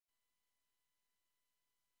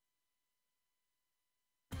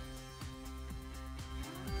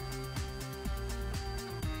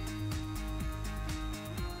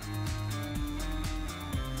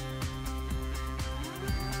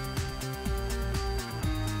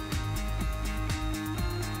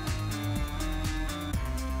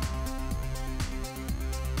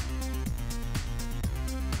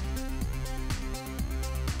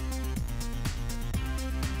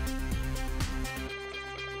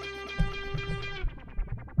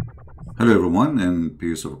Hello everyone, and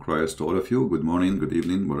peace of Christ to all of you. Good morning, good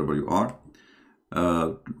evening, wherever you are.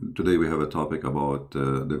 Today we have a topic about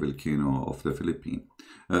the volcano of the Philippines.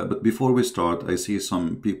 But before we start, I see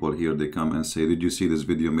some people here, they come and say, did you see this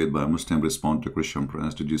video made by a Muslim respond to Christian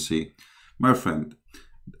prince? Did you see? My friend,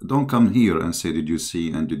 don't come here and say, did you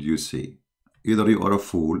see and did you see? Either you are a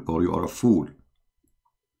fool or you are a fool.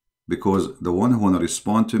 Because the one who want to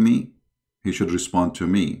respond to me, he should respond to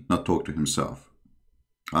me, not talk to himself.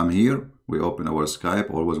 I'm here, we open our Skype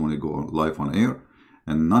always when we go live on air,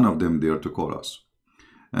 and none of them dare to call us.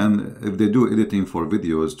 And if they do editing for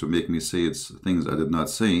videos to make me say it's things I did not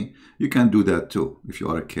say, you can do that too if you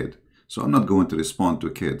are a kid. So I'm not going to respond to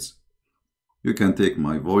kids. You can take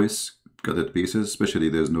my voice, cut it pieces, especially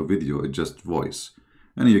there's no video, it's just voice.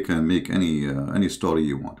 And you can make any story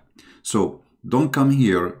you want. So don't come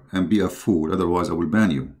here and be a fool, otherwise I will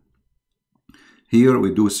ban you. Here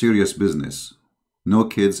we do serious business. No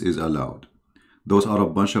kids is allowed. Those are a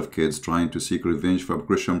bunch of kids trying to seek revenge from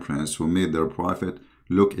Christian prince who made their prophet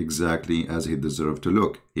look exactly as he deserved to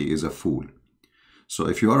look. He is a fool. So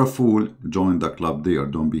if you are a fool, join the club there.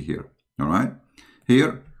 Don't be here. All right?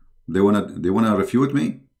 Here, they wanna refute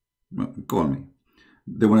me? Call me.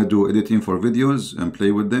 They wanna do editing for videos and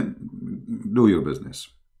play with them? Do your business.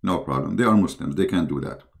 No problem. They are Muslims. They can do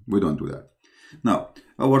that. We don't do that. Now,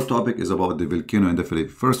 our topic is about the volcano in the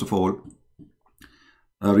Philippines. First of all,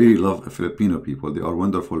 I really love Filipino people. They are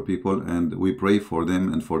wonderful people, and we pray for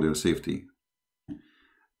them and for their safety.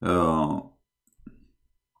 You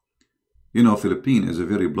know, Philippines is a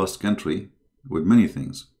very blessed country with many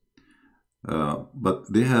things.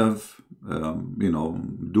 But they have, you know,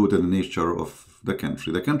 due to the nature of the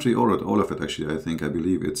country, all of it actually, I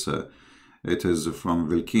believe it is from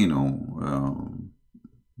volcano.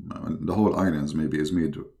 The whole islands maybe is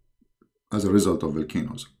made as a result of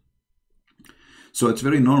volcanoes. So it's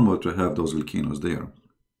very normal to have those volcanoes there.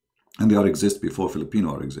 And they are exist before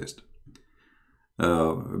Filipino are exist.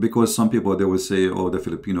 Because some people, they will say, oh, the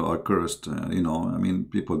Filipino are cursed. You know, I mean,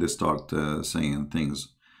 people, they start saying things.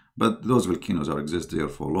 But those volcanoes are exist there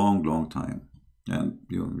for a long, long time. And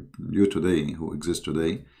you today, who exist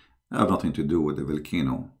today, have nothing to do with the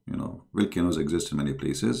volcano. You know, volcanoes exist in many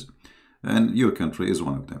places. And your country is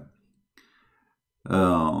one of them.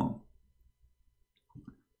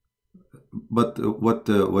 But what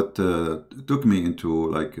took me into,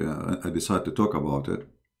 like, I decided to talk about it.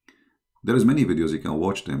 There is many videos, you can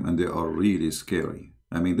watch them, and they are really scary.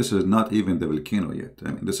 I mean, this is not even the volcano yet.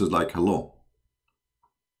 I mean, this is like, hello.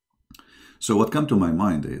 So what come to my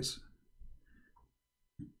mind is,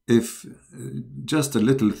 if just a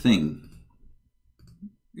little thing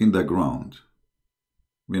in the ground,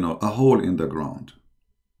 you know, a hole in the ground,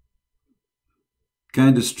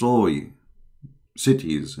 can destroy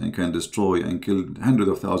cities and can destroy and kill hundreds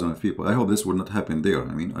of thousands of people. I hope this will not happen there.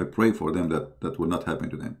 I mean, I pray for them that will not happen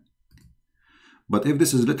to them. But if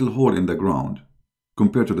this is a little hole in the ground,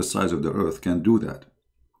 compared to the size of the earth, can do that,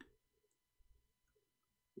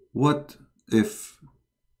 what is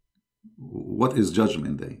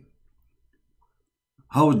Judgment Day?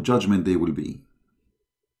 How Judgment Day will be?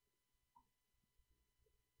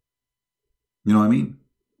 You know what I mean?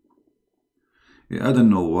 I don't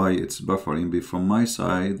know why it's buffering, but from my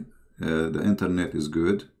side, the internet is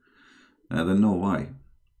good. I don't know why.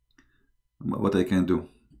 What I can do.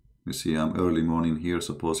 You see, I'm early morning here.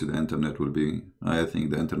 Supposedly the internet will be, I think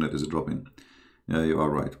the internet is dropping. Yeah, you are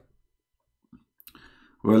right.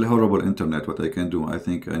 Well, horrible internet. What I can do, I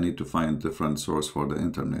think I need to find a different source for the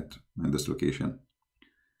internet in this location.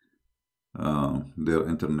 Their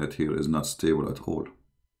internet here is not stable at all.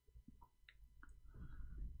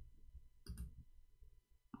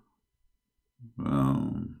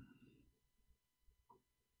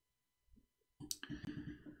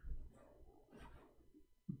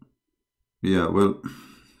 Yeah, well,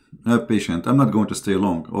 have patience. I'm not going to stay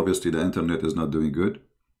long. Obviously, the internet is not doing good.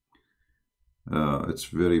 It's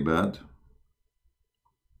very bad.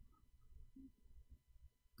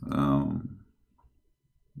 I'll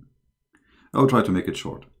try to make it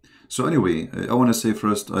short. So anyway, I want to say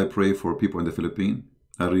first, I pray for people in the Philippines.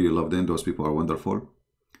 I really love them. Those people are wonderful.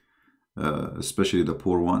 Especially the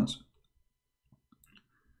poor ones.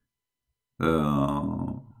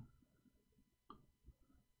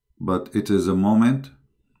 But it is a moment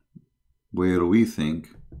where we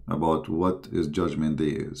think about what is Judgment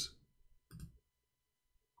Day is.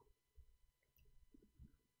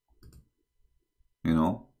 You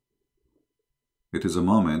know, it is a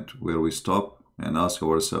moment where we stop and ask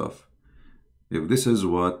ourselves, if this is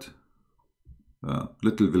what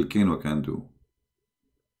little volcano can do,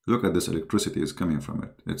 look at this electricity is coming from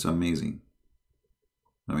it. It's amazing.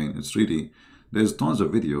 I mean, it's really, there's tons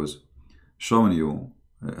of videos showing you,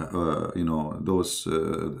 you know, those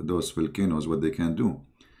volcanoes, what they can do.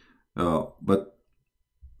 But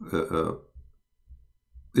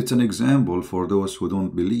it's an example for those who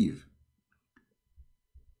don't believe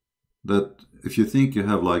that if you think you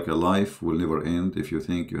have like a life will never end, if you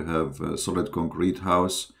think you have a solid concrete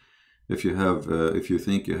house, if you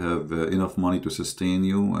think you have enough money to sustain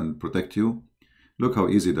you and protect you, look how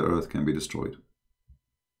easy the earth can be destroyed.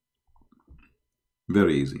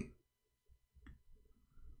 Very easy.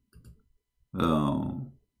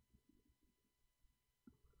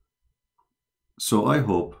 So I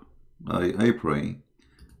hope, I pray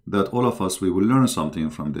that all of us, we will learn something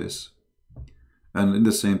from this. And in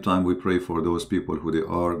the same time, we pray for those people who they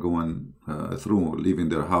are going through, leaving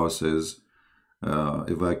their houses,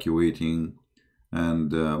 evacuating,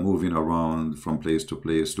 and moving around from place to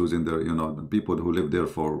place, losing their, you know, the people who live there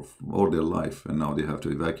for all their life, and now they have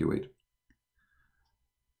to evacuate.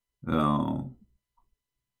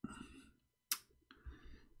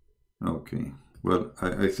 Okay, well,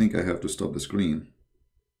 I think I have to stop the screen.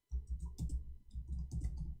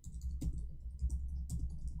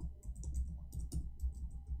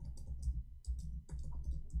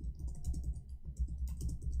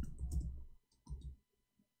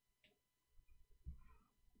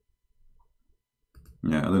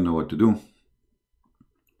 Yeah, I don't know what to do.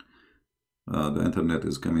 The internet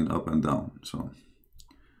is coming up and down, so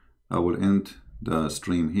I will end the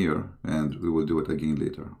stream here and we will do it again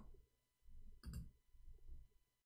later.